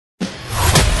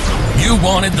You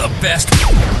wanted the best.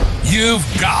 You've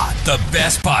got the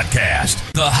best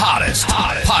podcast. The hottest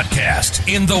podcast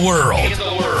in the world.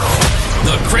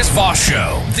 The Chris Voss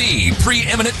Show, the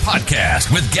preeminent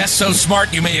podcast with guests so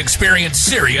smart you may experience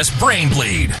serious brain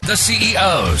bleed. The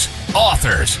CEOs,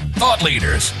 authors, thought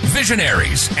leaders,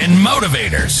 visionaries, and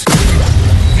motivators.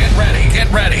 Get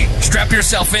ready. Strap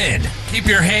yourself in. Keep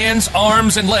your hands,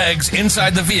 arms, and legs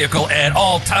inside the vehicle at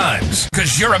all times,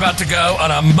 because you're about to go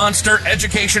on a monster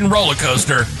education roller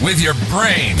coaster with your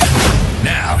brain.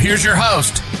 Now, here's your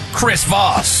host, Chris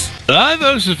Voss. Hi,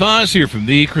 folks. It's Voss here from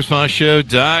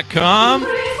thechrisvossshow.com.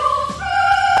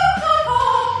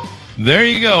 There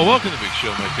you go. Welcome to the big show,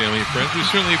 my family and friends. We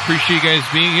certainly appreciate you guys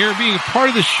being here, being a part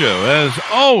of the show. As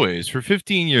always, for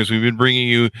 15 years, we've been bringing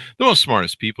you the most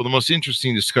smartest people, the most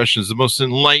interesting discussions, the most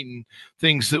enlightened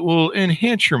things that will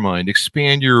enhance your mind,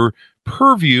 expand your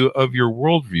purview of your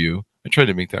worldview. I tried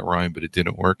to make that rhyme, but it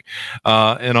didn't work,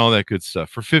 and all that good stuff.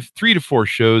 For 3 to 4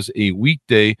 shows a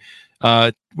weekday,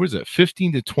 what is that,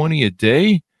 15 to 20 a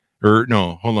day? Or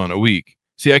no, hold on, a week.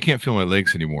 See, I can't feel my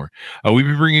legs anymore. We've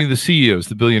been bringing you the CEOs,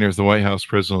 the billionaires, the White House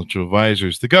presidential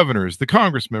advisors, the governors, the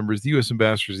Congress members, the U.S.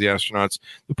 ambassadors, the astronauts,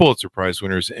 the Pulitzer Prize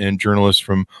winners, and journalists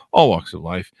from all walks of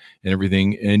life and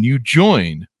everything. And you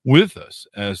join with us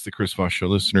as the Chris Voss Show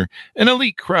listener, an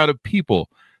elite crowd of people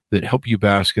that help you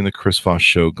bask in the Chris Voss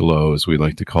Show glow, as we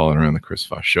like to call it around the Chris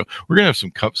Voss Show. We're going to have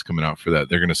some cups coming out for that.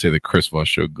 They're going to say the Chris Voss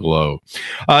Show glow.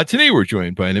 Today, we're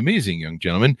joined by an amazing young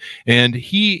gentleman, and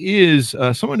he is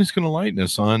someone who's going to enlighten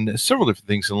us on several different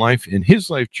things in life, in his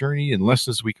life journey, and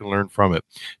lessons we can learn from it.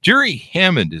 Jerry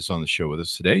Hammond is on the show with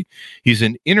us today. He's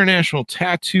an international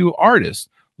tattoo artist,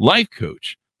 life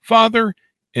coach, father,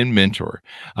 and mentor.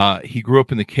 He grew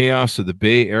up in the chaos of the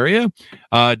Bay Area,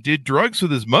 did drugs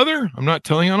with his mother. I'm not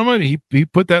telling on him. He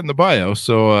put that in the bio,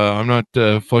 so I'm not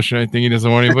flushing anything he doesn't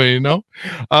want anybody to know.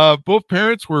 Both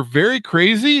parents were very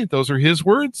crazy. Those are his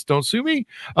words. Don't sue me.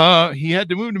 He had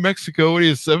to move to Mexico when he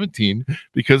was 17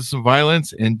 because of some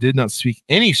violence and did not speak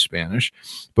any Spanish,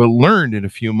 but learned in a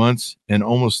few months and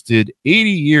almost did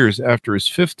 80 years after his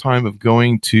 5th time of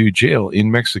going to jail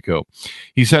in Mexico.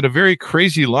 He's had a very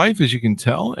crazy life, as you can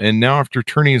tell. And now, after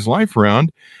turning his life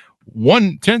around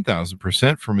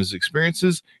 10,000% from his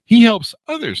experiences, he helps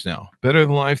others now better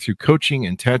than life through coaching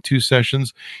and tattoo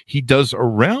sessions he does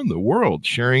around the world,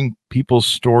 sharing people's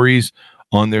stories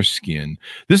on their skin.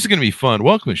 This is going to be fun.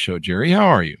 Welcome to the show, Jerry. How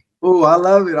are you? Oh, I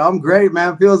love it. I'm great,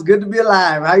 man. Feels good to be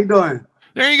alive. How you doing?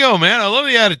 There you go, man. I love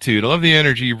the attitude. I love the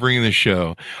energy you bring in the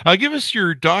show. Give us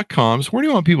your .coms. Where do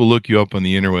you want people to look you up on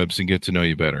the interwebs and get to know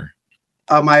you better?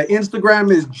 My Instagram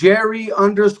is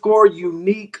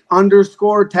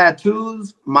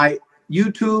Jerry_unique_tattoos. My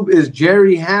YouTube is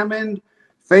Jerry Hammond.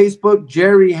 Facebook,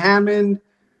 Jerry Hammond.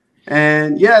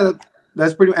 And yeah,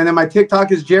 that's pretty. And then my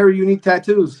TikTok is Jerry Unique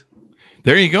Tattoos.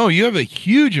 There you go. You have a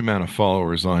huge amount of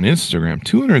followers on Instagram,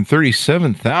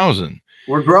 237,000.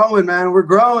 We're growing, man. We're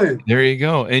growing. There you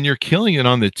go. And you're killing it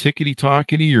on the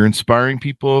tickety-talkety. You're inspiring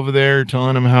people over there,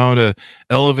 telling them how to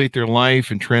elevate their life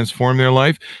and transform their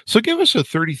life. So give us a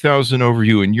 30,000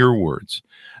 overview in your words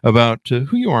about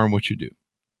who you are and what you do.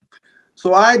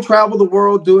 So I travel the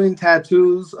world doing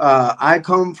tattoos. I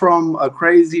come from a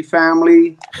crazy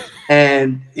family.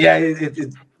 And yeah,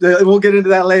 we'll get into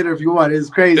that later if you want. It's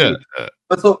crazy. Yeah.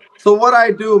 But so what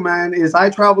I do, man, is I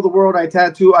travel the world. I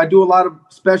tattoo. I do a lot of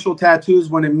special tattoos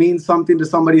when it means something to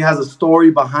somebody, has a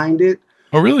story behind it.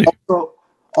 Oh, really?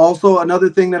 Also, another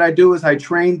thing that I do is I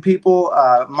train people,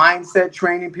 mindset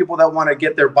training, people that want to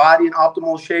get their body in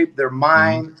optimal shape, their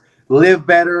mind, live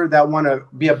better, that want to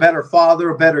be a better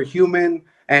father, a better human,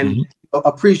 and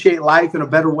appreciate life in a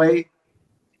better way.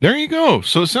 There you go.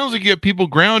 So it sounds like you get people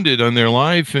grounded on their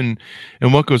life and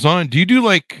what goes on. Do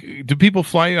people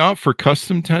fly you out for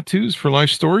custom tattoos for life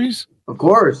stories? Of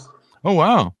course. Oh,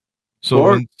 wow. So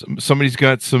when somebody's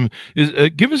got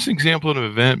give us an example of an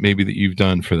event maybe that you've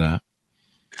done for that.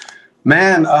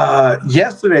 Man,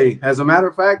 yesterday, as a matter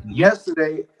of fact,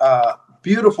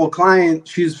 beautiful client.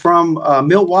 She's from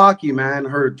Milwaukee, man.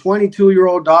 Her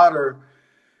 22-year-old daughter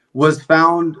was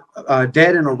found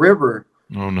dead in a river.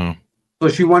 Oh, no. So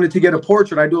she wanted to get a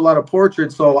portrait. I do a lot of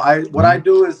portraits. So I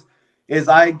do is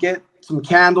I get some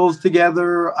candles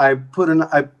together. I put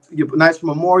a nice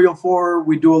memorial for her.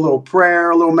 We do a little prayer,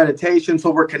 a little meditation.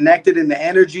 So we're connected in the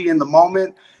energy in the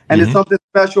moment. And it's something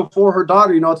special for her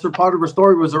daughter. You know, it's her part of her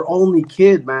story. It was her only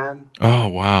kid, man. Oh,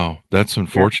 wow. That's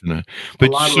unfortunate. Yeah.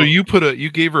 But so you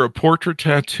gave her a portrait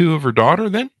tattoo of her daughter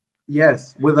then?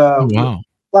 Yes. Wow.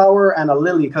 flower and a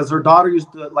lily because her daughter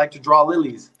used to like to draw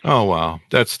lilies. Oh wow,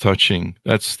 that's touching.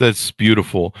 That's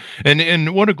beautiful,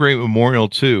 and what a great memorial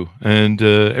too, and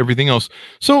everything else.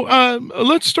 So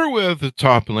let's start with the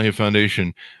top and lay a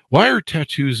foundation. Why are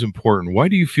tattoos important? Why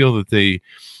do you feel that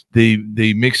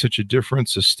they make such a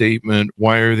difference, a statement?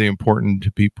 Why are they important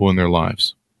to people in their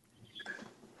lives?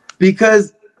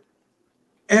 Because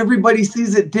everybody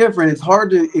sees it different. It's hard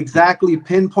to exactly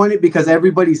pinpoint it because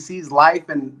everybody sees life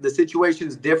and the situation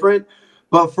is different.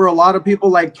 But for a lot of people,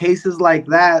 like cases like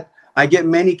that, I get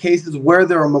many cases where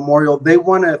they're a memorial. They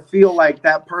want to feel like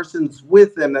that person's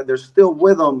with them, that they're still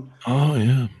with them. Oh,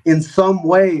 yeah. In some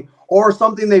way, or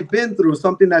something they've been through,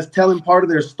 something that's telling part of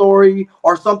their story,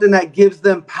 or something that gives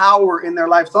them power in their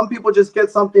life. Some people just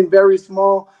get something very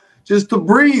small just to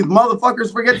breathe.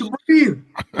 Motherfuckers forget to breathe.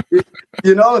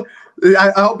 You know,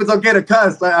 I hope it's okay to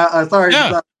cuss. Sorry.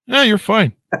 Yeah, you're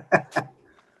fine.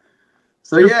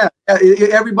 So yeah,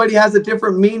 everybody has a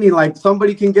different meaning. Like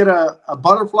somebody can get a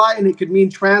butterfly and it could mean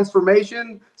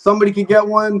transformation. Somebody could get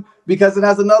one because it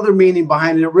has another meaning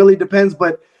behind it. It really depends.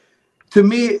 But to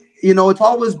me, you know, it's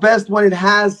always best when it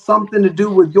has something to do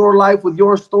with your life, with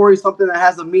your story, something that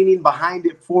has a meaning behind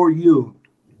it for you.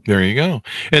 There you go.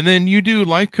 And then you do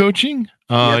life coaching.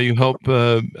 Yep. You help,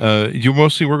 you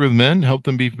mostly work with men, help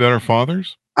them be better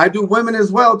fathers. I do women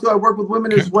as well, too. I work with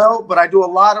women as well, but I do a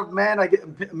lot of men. I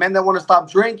get men that want to stop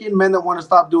drinking, men that want to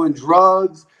stop doing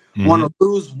drugs, want to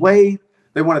lose weight.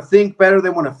 They want to think better. They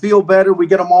want to feel better. We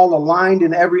get them all aligned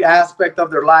in every aspect of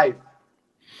their life.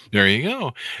 There you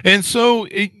go. And so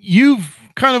you've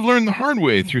kind of learned the hard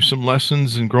way through some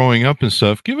lessons and growing up and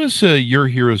stuff. Give us your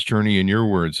hero's journey in your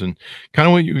words and kind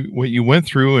of what you went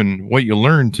through and what you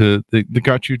learned that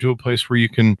got you to a place where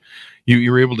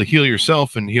you were able to heal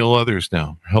yourself and heal others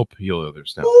now, help heal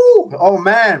others now. Ooh, oh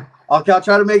man, I'll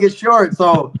try to make it short.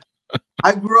 So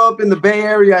I grew up in the Bay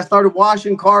Area. I started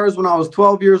washing cars when I was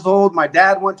 12 years old. My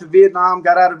dad went to Vietnam,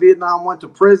 got out of Vietnam, went to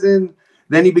prison.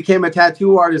 Then he became a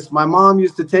tattoo artist. My mom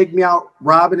used to take me out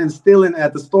robbing and stealing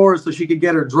at the store so she could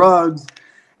get her drugs.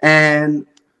 And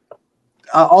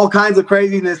all kinds of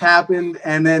craziness happened.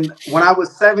 And then when I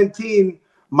was 17,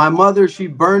 my mother, she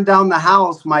burned down the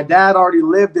house. My dad already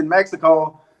lived in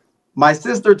Mexico. My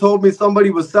sister told me somebody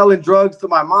was selling drugs to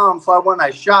my mom. So I went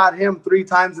and I shot him 3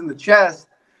 times in the chest.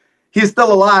 He's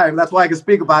still alive. That's why I can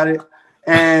speak about it.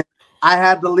 And I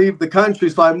had to leave the country.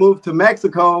 So I moved to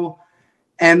Mexico.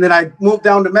 And then I moved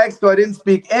down to Mexico. I didn't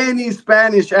speak any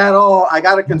Spanish at all. I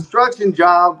got a construction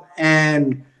job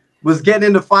and was getting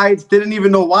into fights. Didn't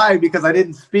even know why because I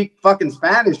didn't speak fucking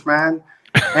Spanish, man.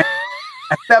 And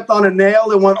I stepped on a nail.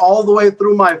 It went all the way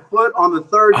through my foot on the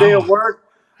 3rd day of work.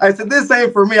 I said, this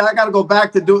ain't for me. I got to go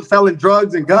back to selling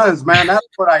drugs and guns, man. That's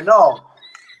what I know.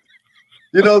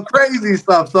 You know, crazy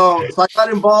stuff. So I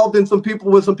got involved in some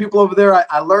people over there.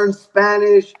 I learned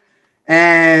Spanish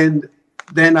and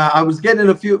then I was getting in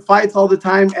a few fights all the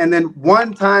time. And then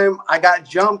one time I got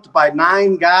jumped by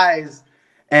 9 guys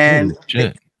and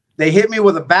they hit me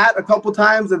with a bat a couple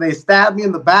times and they stabbed me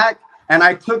in the back. And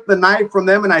I took the knife from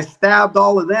them and I stabbed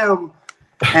all of them.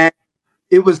 And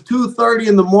it was 2:30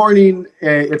 in the morning.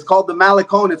 It's called the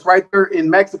Malecon. It's right there in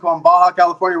Mexico, in Baja,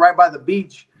 California, right by the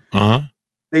beach.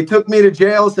 They took me to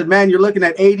jail, said, man, you're looking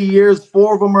at 80 years.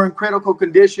 4 of them are in critical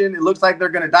condition. It looks like they're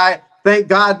going to die. Thank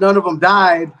God none of them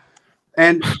died.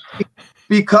 And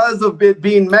because of it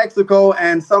being Mexico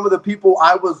and some of the people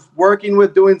I was working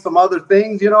with doing some other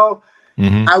things, you know,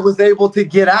 I was able to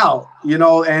get out, you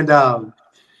know, and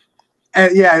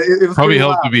yeah, it was probably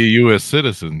helped to be a U.S.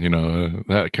 citizen, you know,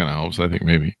 that kind of helps, I think,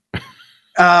 maybe.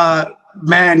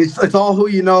 Man, it's all who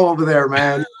you know over there,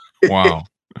 man. Wow.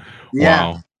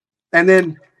 Yeah. Wow. And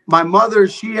then my mother,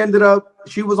 she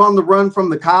was on the run from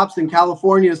the cops in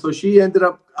California. So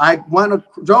I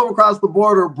drove across the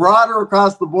border, brought her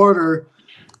across the border.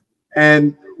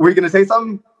 And were you going to say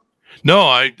something? No,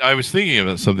 I was thinking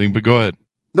about something, but go ahead.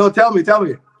 No, tell me.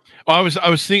 I was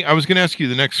going to ask you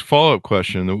the next follow-up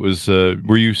question. That was,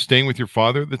 were you staying with your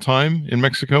father at the time in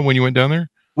Mexico when you went down there?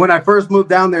 When I first moved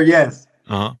down there, yes.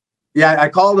 Yeah, I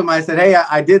called him. I said, hey,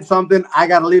 I did something. I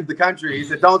got to leave the country. He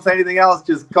said, don't say anything else.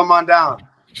 Just come on down.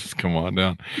 Just come on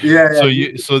down. Yeah.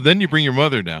 So then you bring your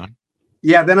mother down.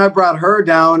 Yeah, then I brought her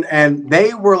down and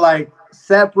they were like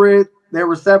separate. They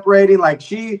were separating. Like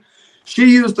she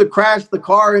used to crash the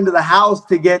car into the house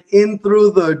to get in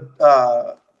through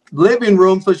the living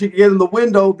room so she could get in the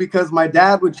window because my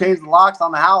dad would change the locks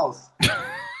on the house.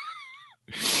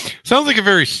 Sounds like a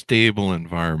very stable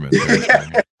environment.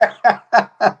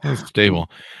 That's stable.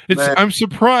 I'm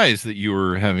surprised that you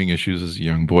were having issues as a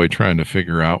young boy trying to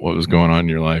figure out what was going on in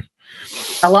your life.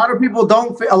 A lot of people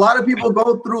don't. A lot of people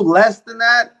go through less than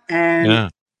that,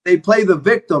 and they play the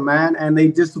victim, man, and they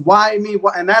just why me,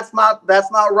 and that's not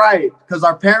right, because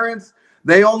our parents,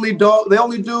 they only did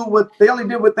what they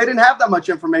didn't have that much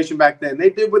information back then. They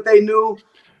did what they knew.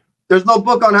 There's no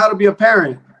book on how to be a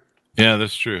parent. Yeah,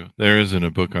 that's true. There isn't a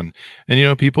book on,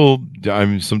 and people,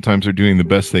 sometimes are doing the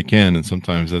best they can, and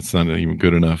sometimes that's not even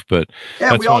good enough. But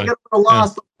yeah, we all get a little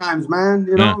lost sometimes, man.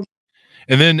 You know.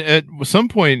 And then at some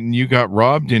point, you got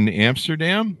robbed in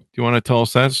Amsterdam. Do you want to tell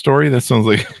us that story? That sounds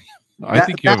like I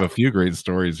think you have a few great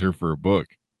stories here for a book.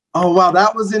 Oh wow,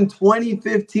 that was in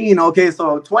 2015. Okay,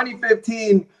 so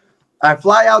 2015, I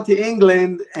fly out to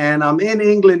England, and I'm in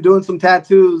England doing some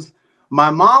tattoos. My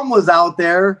mom was out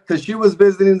there because she was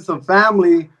visiting some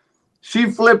family. She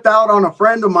flipped out on a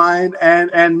friend of mine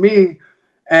and me,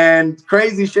 and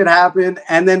crazy shit happened.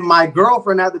 And then my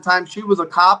girlfriend at the time, she was a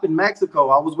cop in Mexico.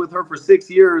 I was with her for 6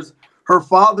 years. Her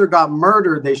father got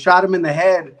murdered. They shot him in the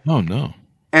head. Oh, no.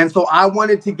 And so I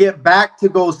wanted to get back to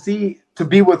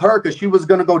be with her, because she was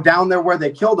going to go down there where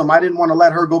they killed him. I didn't want to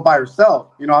let her go by herself.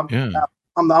 I'm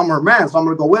her man, so I'm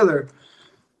going to go with her.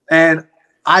 And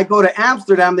I go to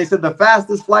Amsterdam. They said the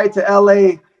fastest flight to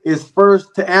LA is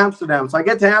first to Amsterdam. So I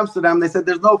get to Amsterdam. They said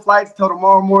there's no flights till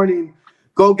tomorrow morning.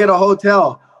 Go get a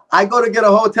hotel. I go to get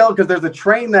a hotel because there's a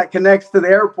train that connects to the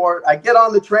airport. I get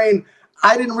on the train.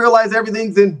 I didn't realize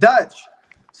everything's in Dutch.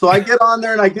 So I get on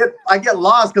there and I get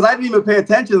lost because I didn't even pay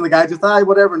attention to the guy. Just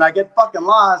whatever. And I get fucking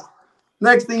lost.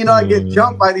 Next thing you know, I get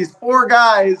jumped by these 4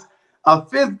 guys. A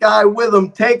 5th guy with them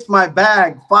takes my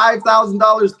bag,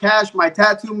 $5,000 cash, my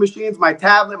tattoo machines, my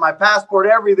tablet, my passport,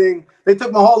 everything. They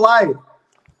took my whole life.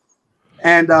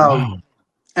 And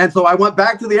so I went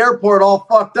back to the airport all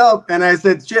fucked up, and I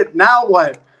said, shit, now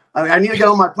what? I need to get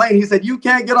on my plane. He said, you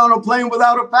can't get on a plane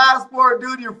without a passport,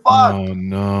 dude. You're fucked. Oh,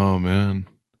 no, man.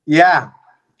 Yeah.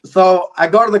 So I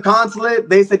go to the consulate.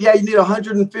 They said, yeah, you need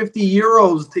 150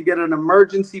 euros to get an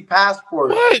emergency passport.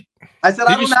 What? I said,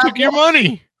 I don't have your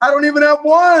money. I don't even have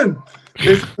one.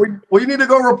 You need to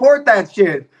go report that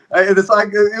shit. It's like,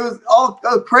 it was all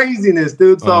craziness,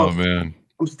 dude. So oh, man.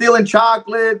 I'm stealing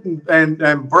chocolate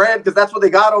and bread because that's what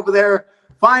they got over there.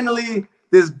 Finally,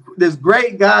 this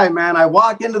great guy, man, I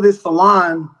walk into this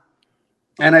salon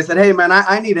and I said, hey, man,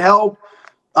 I need help.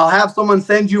 I'll have someone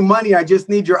send you money. I just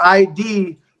need your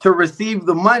ID to receive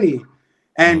the money.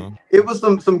 And it was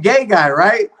some gay guy,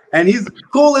 right? And he's the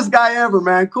coolest guy ever,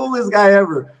 man. Coolest guy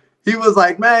ever. He was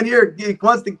like, man, here, he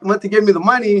wants to give me the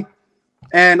money.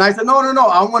 And I said, no.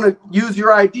 I want to use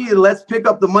your ID. Let's pick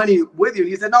up the money with you.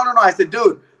 And he said, no. I said,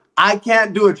 dude, I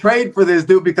can't do a trade for this,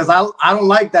 dude, because I don't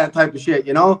like that type of shit,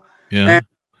 Yeah.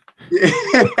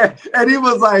 And he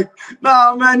was like,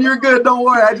 no, man, you're good. Don't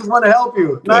worry. I just want to help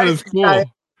you. That is cool. Guy.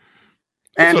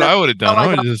 That's what I would have done. I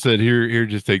would have just said, here,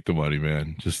 just take the money,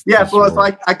 man. So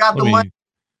I got the money.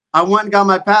 I went and got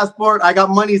my passport. I got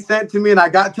money sent to me, and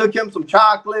I took him some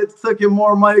chocolates, took him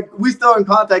more money. We still in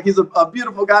contact. He's a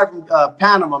beautiful guy from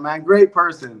Panama, man. Great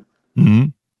person. Mm-hmm.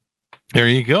 There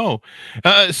you go.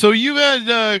 So you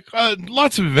had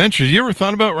lots of adventures. You ever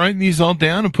thought about writing these all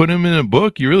down and putting them in a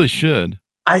book? You really should.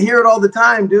 I hear it all the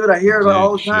time, dude. I hear it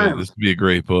all the time. This would be a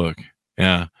great book.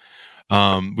 Yeah.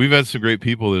 We've had some great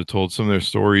people that have told some of their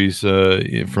stories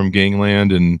from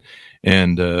gangland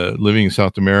and living in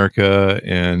South America,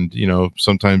 and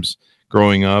sometimes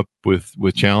growing up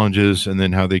with challenges, and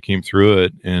then how they came through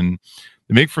it, and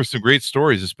they make for some great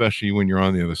stories, especially when you're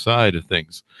on the other side of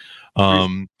things.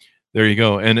 There you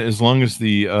go. And as long as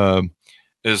the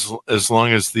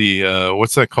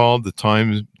what's that called, the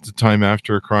time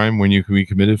after a crime when you can be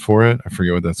committed for it, I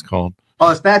forget what that's called.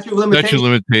 Oh, statute of limitations. Statute of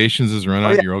limitations is run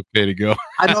out. Yeah. You're okay to go.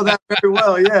 I know that very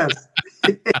well. Yes.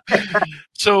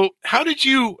 So how did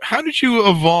you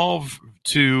evolve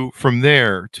from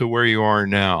there to where you are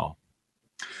now?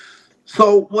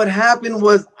 So what happened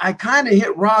was I kind of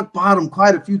hit rock bottom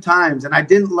quite a few times, and I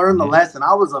didn't learn the lesson.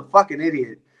 I was a fucking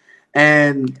idiot.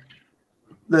 And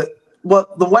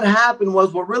what happened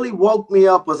was, what really woke me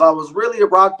up was I was really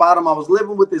at rock bottom. I was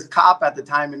living with this cop at the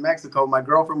time in Mexico. My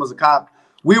girlfriend was a cop.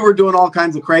 We were doing all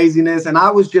kinds of craziness, and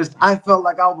I felt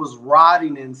like I was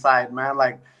rotting inside, man.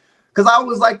 Like, because I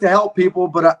always like to help people,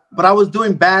 but I was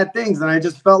doing bad things, and I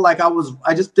just felt like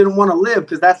I just didn't want to live,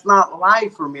 because that's not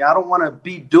life for me. I don't want to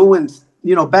be doing,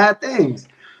 bad things.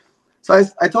 So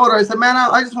I told her, I said, man,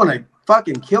 I just want to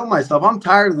fucking kill myself. I'm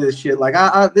tired of this shit. Like,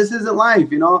 this isn't life,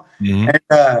 Mm-hmm.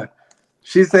 And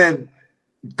she said,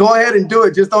 go ahead and do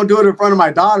it. Just don't do it in front of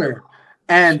my daughter.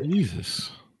 And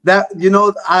Jesus. That,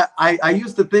 I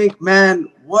used to think, man,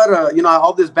 what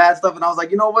all this bad stuff. And I was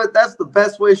like, you know what? That's the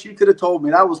best way she could have told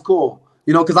me. That was cool.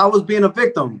 Because I was being a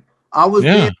victim. I was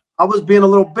was being a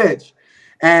little bitch,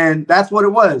 and that's what it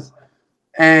was.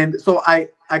 And so I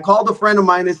called a friend of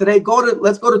mine and said, hey,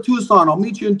 let's go to Tucson. I'll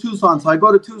meet you in Tucson. So I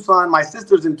go to Tucson. My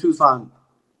sister's in Tucson.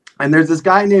 And there's this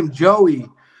guy named Joey.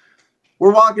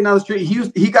 We're walking down the street.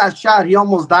 He got shot. He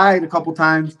almost died a couple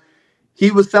times.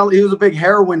 He was a big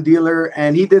heroin dealer,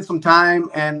 and he did some time.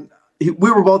 And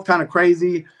we were both kind of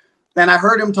crazy. And I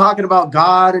heard him talking about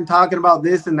God and talking about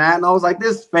this and that. And I was like,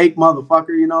 this fake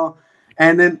motherfucker, you know.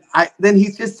 And then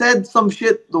he just said some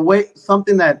shit,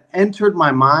 something that entered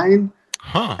my mind.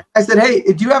 Huh. I said, hey,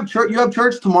 do you have church? You have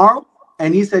church tomorrow?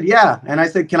 And he said, yeah. And I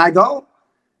said, can I go?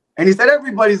 And he said,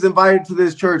 everybody's invited to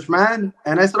this church, man.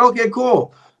 And I said, okay,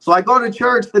 cool. So I go to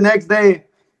church the next day,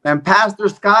 and Pastor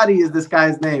Scotty is this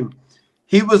guy's name.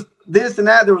 He was this and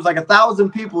that. There was like 1,000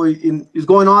 people. He's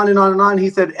going on and on and on. He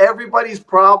said, everybody's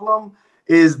problem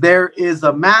is there is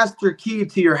a master key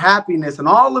to your happiness. And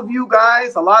all of you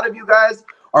guys, a lot of you guys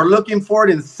are looking for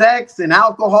it in sex and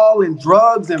alcohol and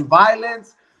drugs and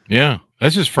violence. Yeah,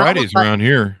 that's just Fridays around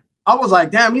here. I was like,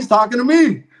 damn, he's talking to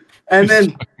me. And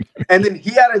then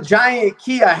he had a giant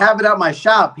key. I have it at my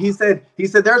shop. He said,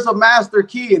 there's a master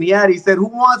key. And he said, who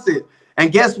wants it?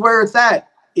 And guess where it's at?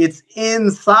 It's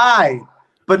inside,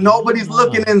 but nobody's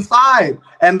looking inside.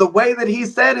 And the way that he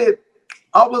said it,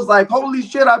 I was like, holy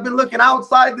shit, I've been looking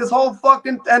outside this whole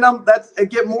fucking, and I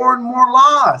get more and more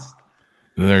lost.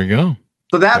 There you go.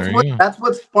 So that's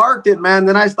what sparked it, man.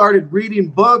 Then I started reading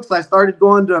books. I started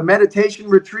going to meditation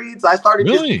retreats. I started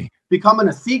just becoming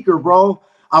a seeker, bro.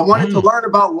 I wanted to learn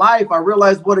about life. I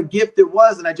realized what a gift it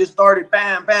was, and I just started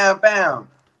bam, bam, bam.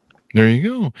 There you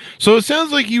go. So it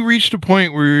sounds like you reached a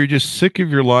point where you're just sick of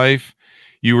your life.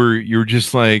 You're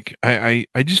just like, I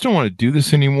just don't want to do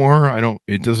this anymore.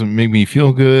 It doesn't make me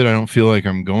feel good. I don't feel like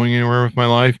I'm going anywhere with my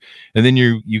life. And then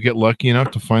you get lucky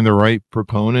enough to find the right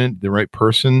proponent, the right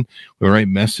person, the right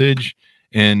message.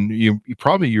 And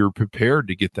you're prepared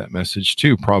to get that message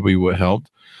too, probably what helped.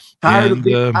 Tired.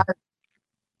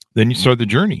 Then you start the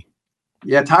journey.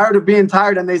 Yeah. Tired of being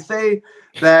tired. And they say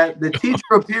that the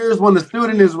teacher appears when the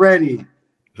student is ready.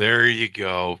 There you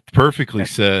go. Perfectly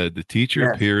said. The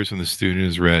teacher appears when the student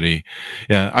is ready.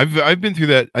 Yeah, I've been through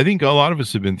that. I think a lot of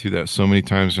us have been through that so many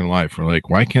times in life. We're like,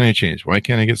 why can't I change? Why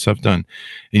can't I get stuff done?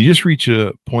 And you just reach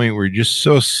a point where you're just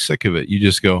so sick of it. You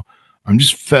just go, I'm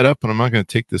just fed up and I'm not going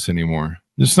to take this anymore.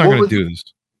 I'm just not going to do this.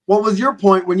 What was your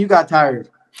point when you got tired?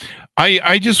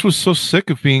 I just was so sick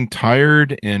of being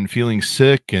tired and feeling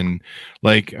sick. And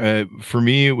like, for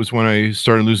me, it was when I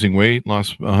started losing weight,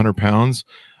 lost 100 pounds.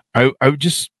 I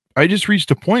just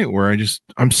reached a point where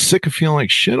I'm sick of feeling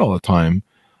like shit all the time.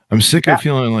 I'm sick of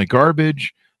feeling like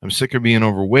garbage. I'm sick of being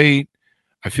overweight.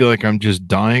 I feel like I'm just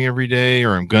dying every day,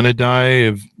 or I'm going to die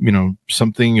of,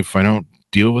 something if I don't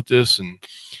deal with this. And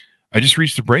I just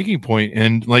reached a breaking point.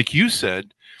 And like you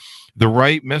said, the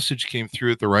right message came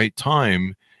through at the right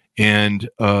time. And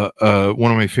one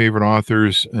of my favorite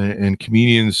authors and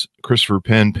comedians, Christopher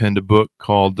Penn, penned a book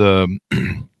called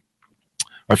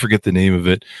I forget the name of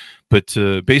it, but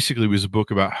basically it was a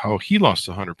book about how he lost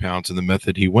 100 pounds and the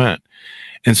method he went.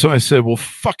 And so I said, well,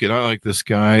 fuck it. I like this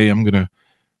guy.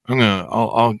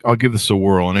 I'll give this a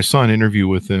whirl. And I saw an interview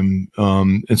with him.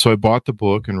 And so I bought the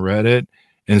book and read it.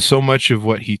 And so much of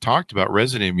what he talked about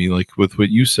resonated with me, like with what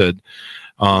you said.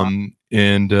 Sometimes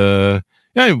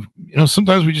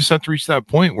we just have to reach that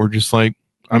point where just like,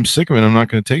 I'm sick of it. I'm not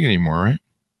going to take it anymore. Right.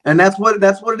 And that's what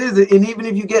it is. And even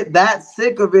if you get that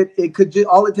sick of it, it could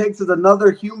all it takes is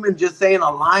another human just saying a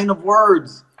line of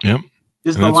words. Yep.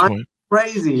 Just a line.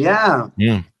 Crazy. Yeah.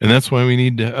 Yeah. And that's why we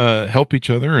need to help each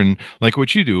other, and like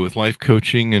what you do with life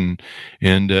coaching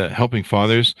and helping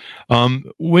fathers.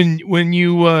 When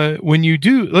you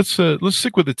do, let's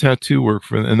stick with the tattoo work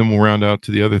and then we'll round out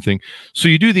to the other thing. So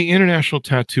you do the international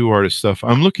tattoo artist stuff.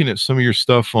 I'm looking at some of your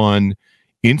stuff on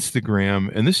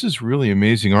Instagram, and this is really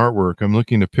amazing artwork. I'm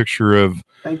looking at a picture of,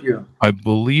 thank you, I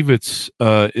believe it's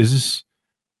is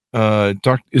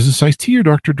this Ice-T or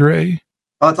Dr. Dre?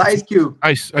 Oh, it's Ice Cube.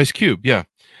 Ice Cube, yeah.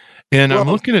 And I'm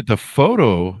looking at the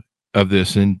photo of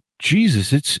this, and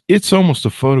Jesus, it's almost a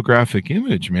photographic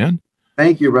image, man.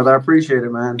 Thank you, brother. I appreciate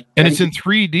it, man. And it's in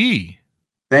 3D.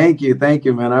 Thank you,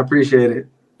 man. I appreciate it.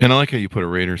 And I like how you put a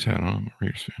Raiders hat on. I'm a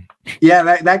Raiders fan. Yeah,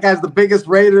 that guy's the biggest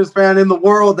Raiders fan in the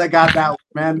world that got that one,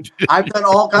 man. I've done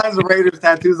all kinds of Raiders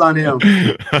tattoos on him.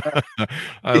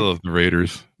 I love the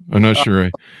Raiders. I'm not sure.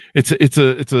 It's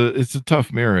a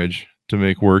tough marriage to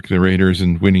make work the Raiders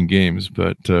and winning games,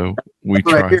 but we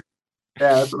try.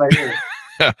 That's what I hear.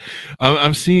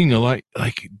 I'm seeing a lot,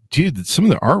 like, dude, some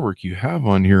of the artwork you have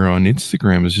on here on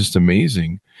Instagram is just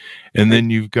amazing. And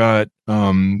then you've got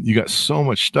so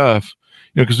much stuff.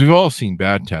 because we've all seen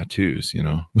bad tattoos,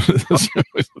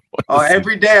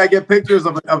 Every day I get pictures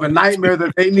of a nightmare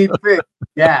that they need fixed.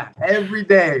 Yeah, every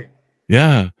day.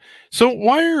 Yeah. So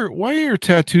why are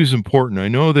tattoos important? I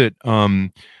know that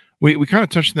we kind of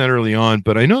touched on that early on,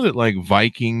 but I know that like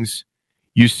Vikings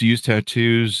used to use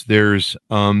tattoos. There's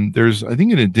I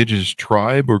think an indigenous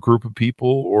tribe or group of people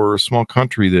or a small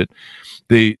country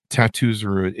that tattoos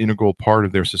are an integral part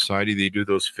of their society. They do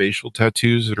those facial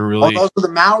tattoos that are really those are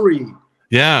the Maori.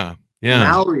 Yeah.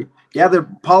 Maori. Yeah, they're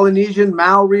Polynesian,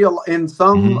 Maori. In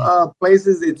some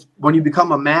places, it's when you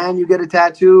become a man, you get a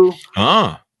tattoo.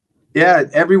 Yeah,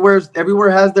 everywhere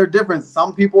has their difference.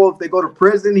 Some people, if they go to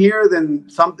prison here, then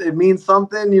it means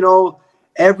something.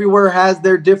 Everywhere has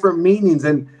their different meanings,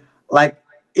 and like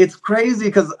it's crazy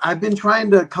because I've been trying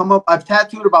to come up. I've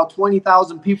tattooed about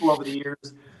 20,000 people over the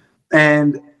years,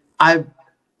 and I've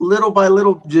little by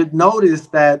little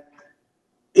noticed that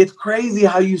it's crazy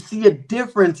how you see a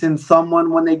difference in someone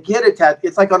when they get a tattoo.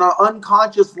 It's like on an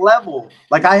unconscious level.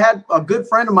 Like I had a good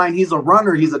friend of mine. He's a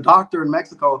runner. He's a doctor in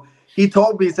Mexico. He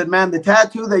told me, he said, man, the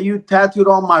tattoo that you tattooed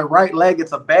on my right leg,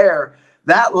 it's a bear.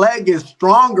 That leg is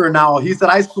stronger now. He said,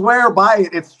 I swear by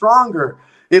it. It's stronger.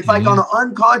 It's like on an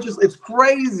unconscious, it's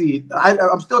crazy.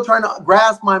 I'm still trying to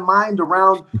grasp my mind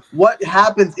around what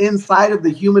happens inside of the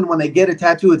human when they get a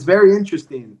tattoo. It's very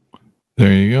interesting.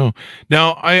 There you go.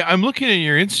 Now, I'm looking at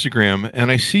your Instagram,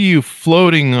 and I see you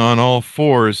floating on all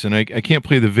fours, and I can't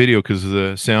play the video because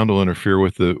the sound will interfere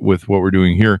with what we're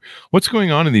doing here. What's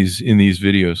going on in these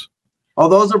videos? Oh,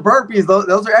 those are burpees.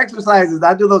 Those are exercises.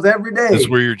 I do those every day. That's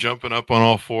where you're jumping up on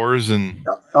all fours and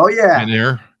yeah, in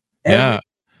there.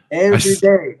 Every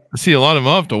day. I see a lot of them.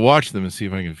 I'll have to watch them and see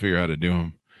if I can figure out how to do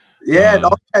them. Yeah,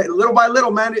 little by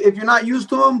little, man. If you're not used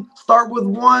to them, start with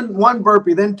one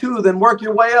burpee, then two, then work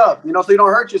your way up. So you don't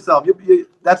hurt yourself.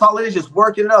 That's all it is, just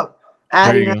working it up,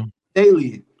 adding it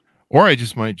daily. Or I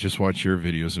might just watch your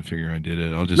videos and figure I did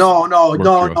it. I'll just no,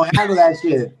 handle that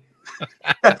shit.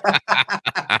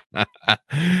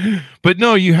 But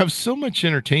no, you have so much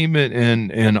entertainment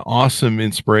and awesome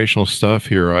inspirational stuff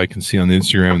here. I can see on the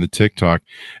Instagram and the TikTok,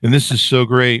 and this is so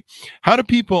great. How do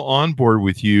people onboard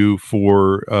with you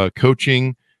for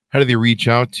coaching? How do they reach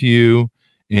out to you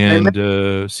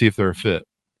and see if they're a fit?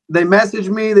 They message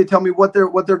me. They tell me what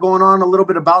they're going on, a little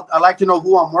bit about. I like to know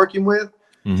who I'm working with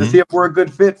to see if we're a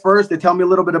good fit first. They tell me a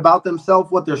little bit about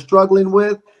themselves, what they're struggling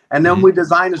with. And then we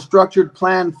design a structured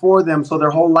plan for them so their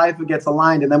whole life gets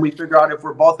aligned. And then we figure out if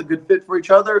we're both a good fit for each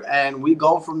other, and we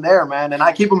go from there, man. And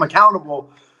I keep them accountable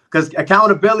because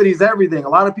accountability is everything. A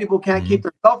lot of people can't keep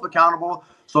themselves accountable.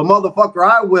 So motherfucker,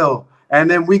 I will. And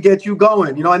then we get you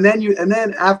going, and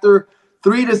then after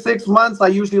 3 to 6 months,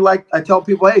 I tell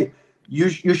people, hey, you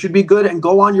should be good and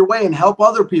go on your way and help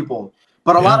other people.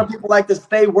 But a lot of people like to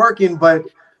stay working, but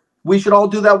we should all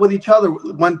do that with each other.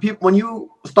 When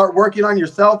you start working on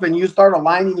yourself and you start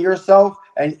aligning yourself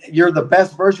and you're the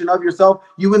best version of yourself,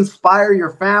 you inspire your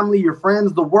family, your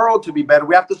friends, the world to be better.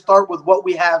 We have to start with what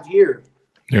we have here.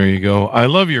 There you go. I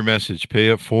love your message. Pay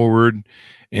it forward.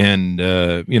 And,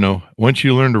 once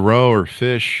you learn to row or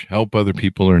fish, help other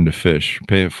people learn to fish.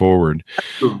 Pay it forward.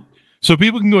 So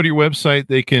people can go to your website.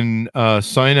 They can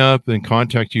sign up and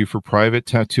contact you for private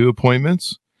tattoo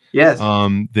appointments. Yes.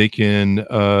 They can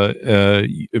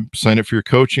sign up for your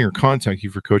coaching or contact you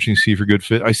for coaching, see if you're a good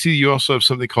fit. I see you also have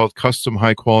something called custom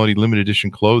high quality limited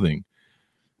edition clothing.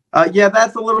 Yeah,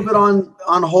 that's a little bit on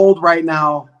hold right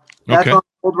now. That's on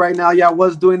hold right now. Yeah, I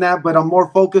was doing that, but I'm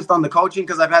more focused on the coaching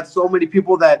because I've had so many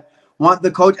people that want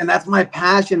the coach, and that's my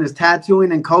passion is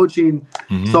tattooing and coaching.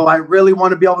 So I really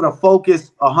want to be able to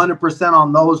focus 100%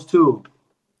 on those two.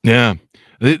 Yeah.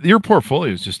 Your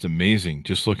portfolio is just amazing.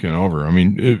 Just looking over. I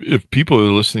mean, if people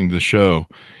are listening to the show,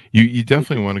 you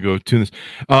definitely want to go tune this.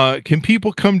 Can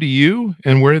people come to you,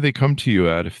 and where do they come to you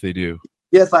at if they do?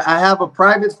 Yes, I have a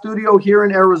private studio here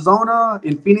in Arizona,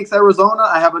 in Phoenix, Arizona.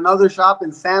 I have another shop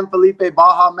in San Felipe,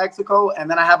 Baja, Mexico, and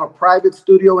then I have a private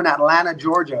studio in Atlanta,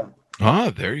 Georgia.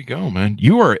 Ah, there you go, man.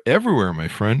 You are everywhere, my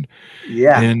friend.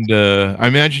 Yeah. And I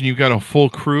imagine you've got a full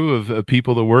crew of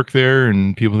people that work there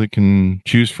and people that can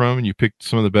choose from, and you picked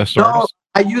some of the best artists.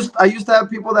 I used to have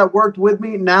people that worked with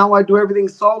me. Now I do everything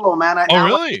solo, man.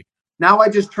 Really? Now I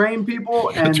just train people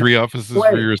and 3 offices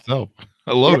for yourself.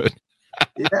 I love it.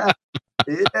 Yeah.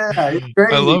 Yeah, it's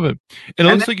crazy. I love it. And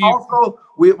it looks like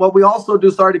what we also do,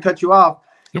 sorry to cut you off,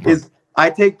 is I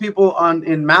take people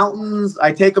in mountains.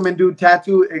 I take them and do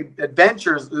tattoo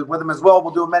adventures with them as well.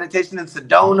 We'll do a meditation in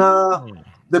Sedona,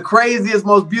 the craziest,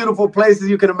 most beautiful places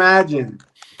you can imagine.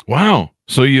 Wow.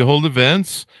 So you hold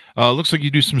events. Looks like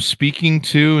you do some speaking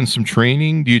too and some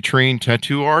training. Do you train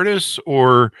tattoo artists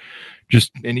or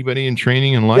Just anybody in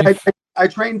training in life? Yeah, I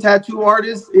train tattoo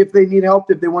artists if they need help,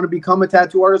 if they want to become a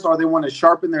tattoo artist or they want to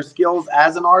sharpen their skills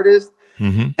as an artist.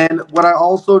 Mm-hmm. And what I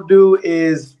also do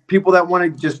is people that want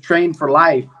to just train for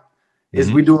life. Is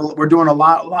we're doing a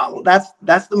lot.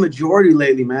 That's the majority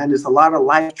lately, man. It's a lot of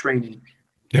life training.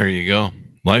 There you go.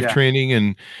 Life training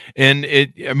and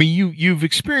it, I mean, you've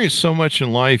experienced so much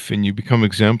in life and you become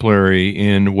exemplary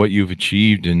in what you've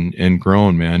achieved and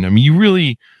grown, man. I mean, you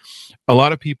really, a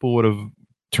lot of people would have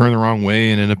turned the wrong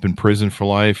way and ended up in prison for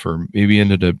life or maybe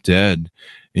ended up dead.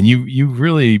 And you've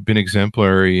really been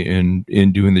exemplary in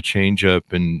doing the change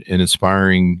up and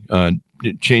inspiring,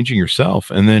 changing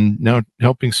yourself and then now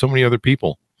helping so many other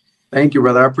people. Thank you,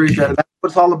 brother. I appreciate it. That's what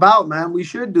it's all about, man. We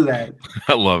should do that.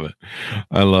 I love it.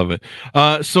 I love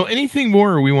it. So anything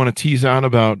more we want to tease out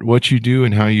about what you do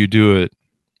and how you do it?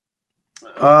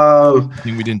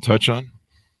 Anything we didn't touch on?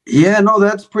 Yeah, no,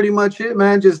 that's pretty much it,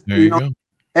 man. Just, there you go.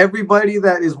 Everybody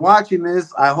that is watching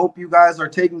this, I hope you guys are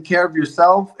taking care of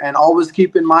yourself and always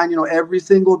keep in mind, every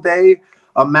single day,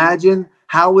 imagine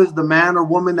how is the man or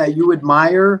woman that you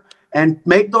admire and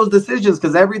make those decisions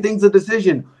because everything's a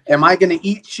decision. Am I going to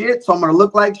eat shit? So I'm going to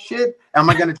look like shit. Am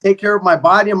I going to take care of my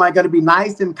body? Am I going to be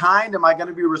nice and kind? Am I going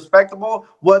to be respectable?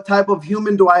 What type of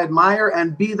human do I admire?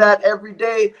 And be that every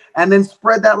day and then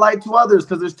spread that light to others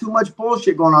because there's too much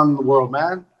bullshit going on in the world,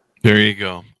 man. There you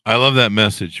go. I love that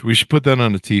message. We should put that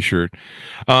on a t-shirt.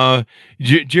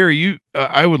 Jerry,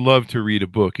 I would love to read a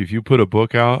book. If you put a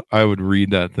book out, I would read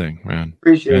that thing, man.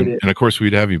 Appreciate it. And of course,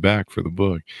 we'd have you back for the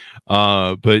book.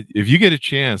 But if you get a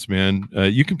chance, man,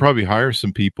 you can probably hire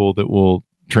some people that will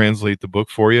translate the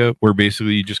book for you, where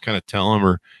basically you just kind of tell them,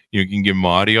 or you can give them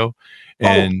audio.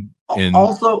 And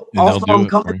also,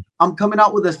 I'm coming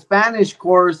out with a Spanish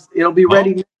course. It'll be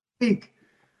ready next week.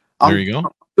 There you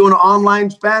go. Doing an online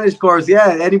Spanish course.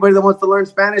 Yeah, anybody that wants to learn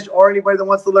Spanish or anybody that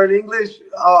wants to learn English.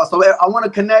 So I want to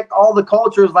connect all the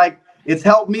cultures. Like, it's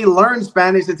helped me learn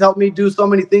Spanish. It's helped me do so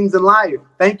many things in life.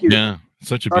 Thank you. Yeah,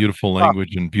 such a beautiful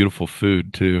language and beautiful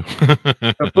food too.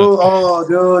 Oh,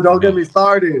 dude, don't get me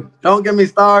started. Don't get me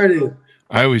started.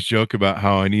 I always joke about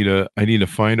how I need to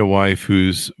find a wife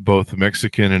who's both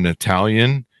Mexican and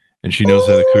Italian, and she knows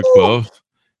how to cook both.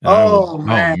 Oh,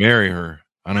 man. I'll marry her.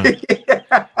 I don't know.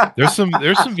 There's some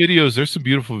videos. There's some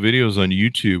beautiful videos on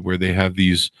YouTube where they have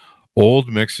these old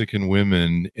Mexican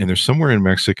women, and they're somewhere in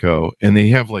Mexico, and they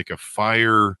have like a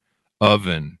fire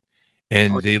oven,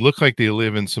 and they look like they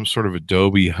live in some sort of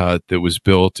adobe hut that was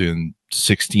built in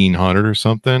 1600 or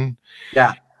something.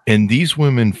 Yeah. And these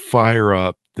women fire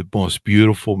up the most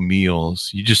beautiful meals.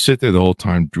 You just sit there the whole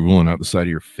time drooling out the side of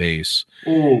your face.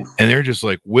 Ooh. And they're just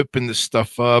like whipping this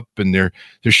stuff up, and they're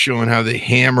showing how they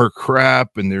hammer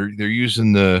crap, and they're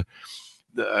using the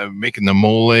making the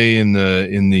mole in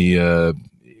the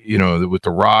with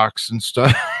the rocks and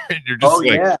stuff. You're just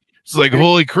it's like,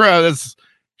 holy crap,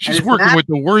 she's working with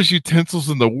the worst utensils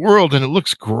in the world, and it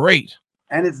looks great.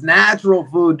 And it's natural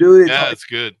food, dude. It's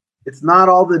good. It's not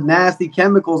all the nasty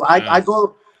chemicals.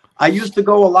 I used to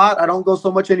go a lot. I don't go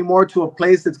so much anymore to a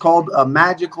place that's called a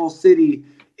Magical City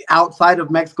outside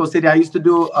of Mexico City. I used to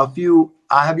do a few.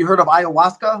 Have you heard of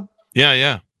ayahuasca?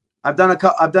 Yeah. I've done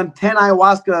 10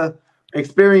 ayahuasca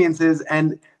experiences,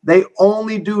 and they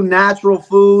only do natural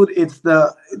food. It's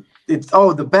the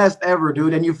best ever,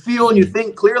 dude. And you feel and you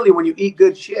think clearly when you eat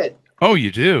good shit. Oh,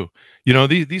 you do.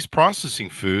 These processed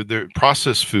food, they're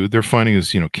finding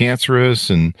is,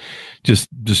 cancerous and just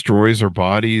destroys our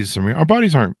bodies. I mean, our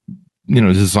bodies aren't,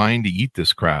 designed to eat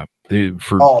this crap.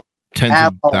 For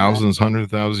tens of thousands, hundreds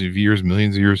of thousands of years,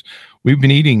 millions of years, we've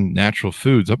been eating natural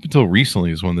foods up until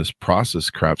recently is when this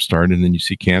processed crap started. And then you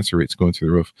see cancer rates going through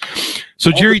the roof.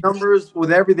 So Jerry, the numbers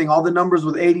with everything, all the numbers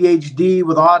with ADHD,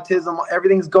 with autism,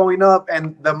 everything's going up,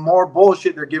 and the more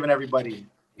bullshit they're giving everybody.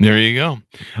 There you go.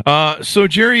 So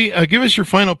Jerry, give us your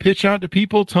final pitch out to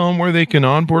people. Tell them where they can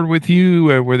onboard with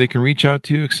you, where they can reach out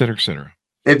to you, et cetera, et cetera.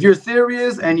 If you're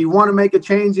serious and you want to make a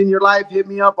change in your life, hit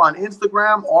me up on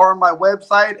Instagram or on my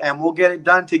website, and we'll get it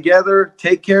done together.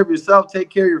 Take care of yourself, take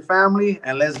care of your family,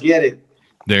 and let's get it.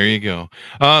 There you go.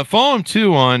 Follow him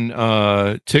too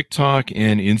on TikTok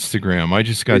and Instagram. I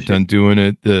just got done doing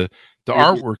it. The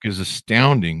artwork is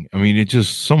astounding. I mean,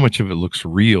 so much of it looks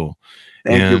real.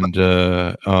 And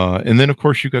then of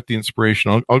course you got the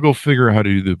inspiration. I'll go figure out how to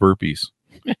do the burpees.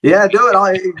 Yeah, do it.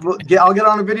 I'll get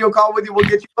on a video call with you. We'll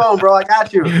get you going, bro. I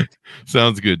got you.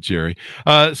 Sounds good, Jerry.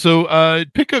 So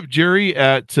pick up Jerry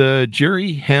at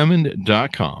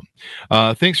jerryhammond.com.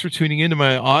 Thanks for tuning into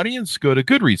my audience. Go to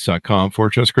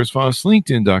goodreads.com/Chris Voss,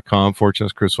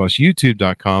 LinkedIn.com/Chris Voss,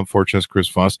 YouTube.com/Chris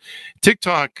Voss,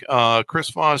 TikTok,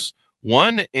 Chris Voss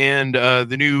one, and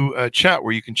the new chat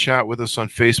where you can chat with us on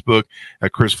Facebook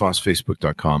at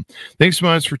chrisvossfacebook.com. Thanks so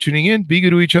much for tuning in. Be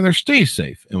good to each other. Stay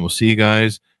safe. And we'll see you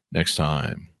guys next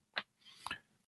time.